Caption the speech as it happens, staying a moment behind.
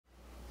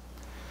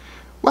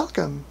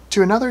Welcome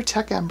to another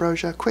Tech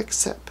Ambrosia Quick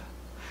Sip.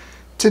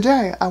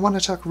 Today I want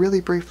to talk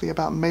really briefly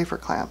about Mafer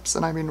Clamps,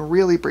 and I mean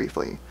really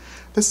briefly.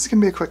 This is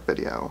going to be a quick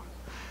video.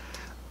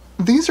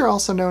 These are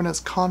also known as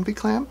Convi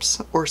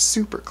clamps or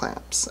super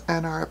clamps,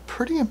 and are a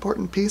pretty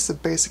important piece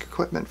of basic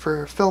equipment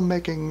for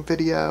filmmaking,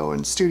 video,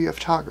 and studio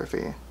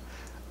photography.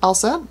 All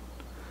set?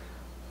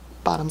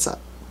 Bottoms up.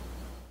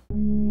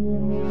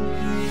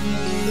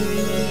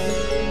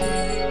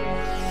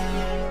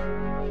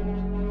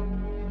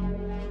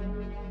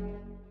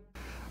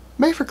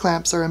 Mafer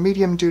clamps are a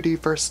medium-duty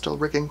versatile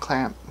rigging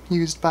clamp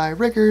used by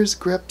riggers,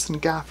 grips,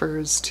 and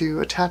gaffers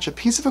to attach a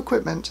piece of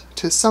equipment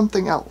to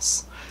something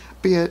else,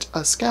 be it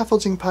a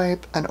scaffolding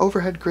pipe, an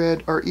overhead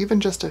grid, or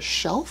even just a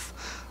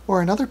shelf or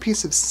another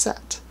piece of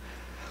set.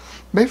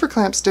 Mafer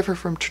clamps differ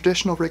from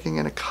traditional rigging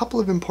in a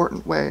couple of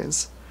important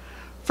ways.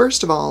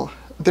 First of all,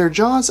 their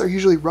jaws are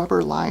usually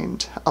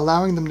rubber-lined,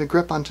 allowing them to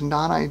grip onto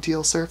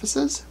non-ideal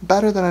surfaces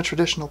better than a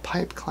traditional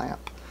pipe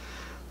clamp.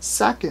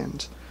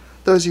 Second,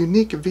 those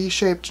unique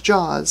V-shaped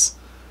jaws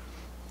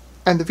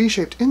and the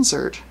V-shaped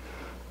insert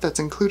that's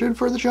included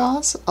for the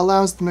jaws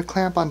allows them to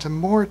clamp onto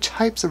more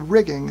types of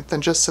rigging than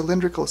just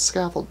cylindrical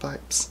scaffold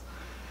pipes.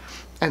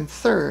 And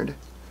third,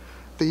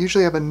 they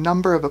usually have a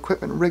number of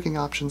equipment rigging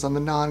options on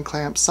the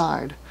non-clamp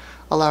side,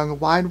 allowing a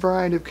wide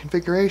variety of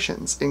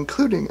configurations,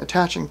 including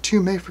attaching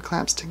two Mafer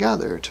clamps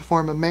together to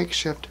form a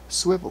makeshift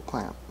swivel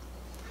clamp.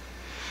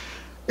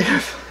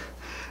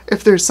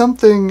 If there's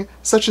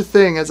such a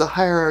thing as a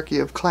hierarchy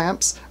of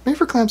clamps,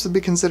 Mafer clamps would be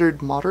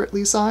considered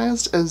moderately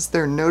sized, as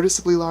they're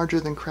noticeably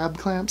larger than crab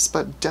clamps,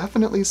 but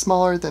definitely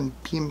smaller than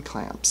beam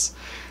clamps.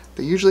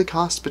 They usually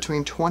cost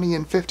between $20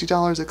 and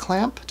 $50 a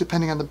clamp,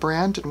 depending on the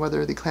brand and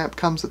whether the clamp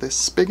comes with a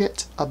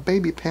spigot, a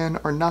baby pin,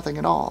 or nothing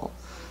at all.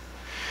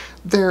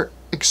 Their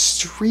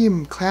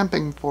extreme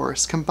clamping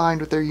force, combined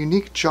with their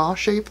unique jaw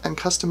shape and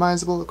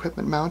customizable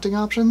equipment mounting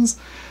options,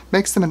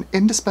 makes them an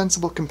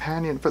indispensable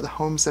companion for the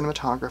home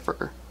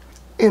cinematographer.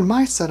 In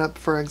my setup,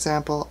 for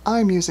example,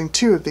 I'm using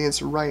two of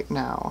these right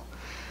now.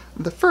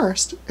 The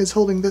first is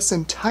holding this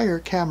entire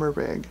camera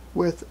rig,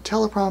 with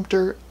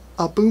teleprompter,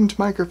 a boomed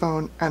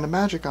microphone, and a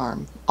magic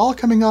arm, all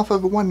coming off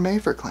of one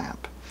Mafer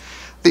clamp.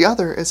 The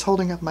other is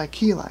holding up my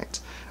key light,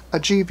 a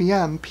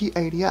GVM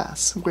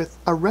P80S, with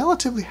a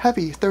relatively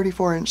heavy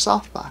 34-inch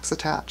softbox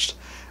attached.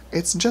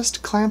 It's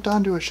just clamped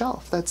onto a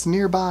shelf that's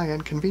nearby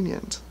and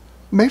convenient.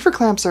 Mafer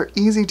clamps are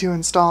easy to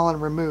install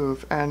and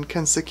remove, and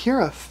can secure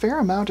a fair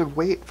amount of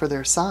weight for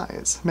their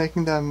size,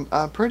 making them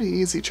a pretty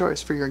easy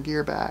choice for your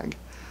gear bag.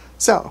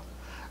 So,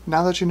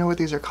 now that you know what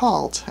these are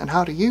called, and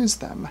how to use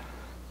them,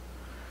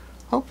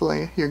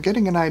 hopefully you're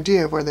getting an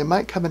idea of where they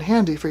might come in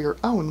handy for your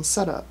own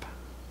setup.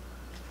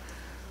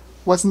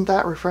 Wasn't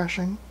that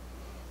refreshing?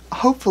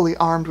 Hopefully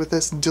armed with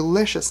this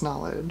delicious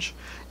knowledge,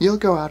 you'll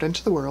go out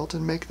into the world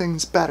and make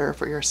things better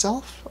for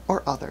yourself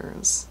or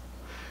others.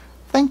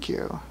 Thank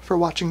you for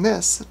watching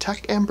this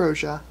Tech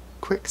Ambrosia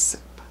Quick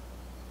Sip.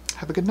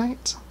 Have a good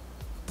night.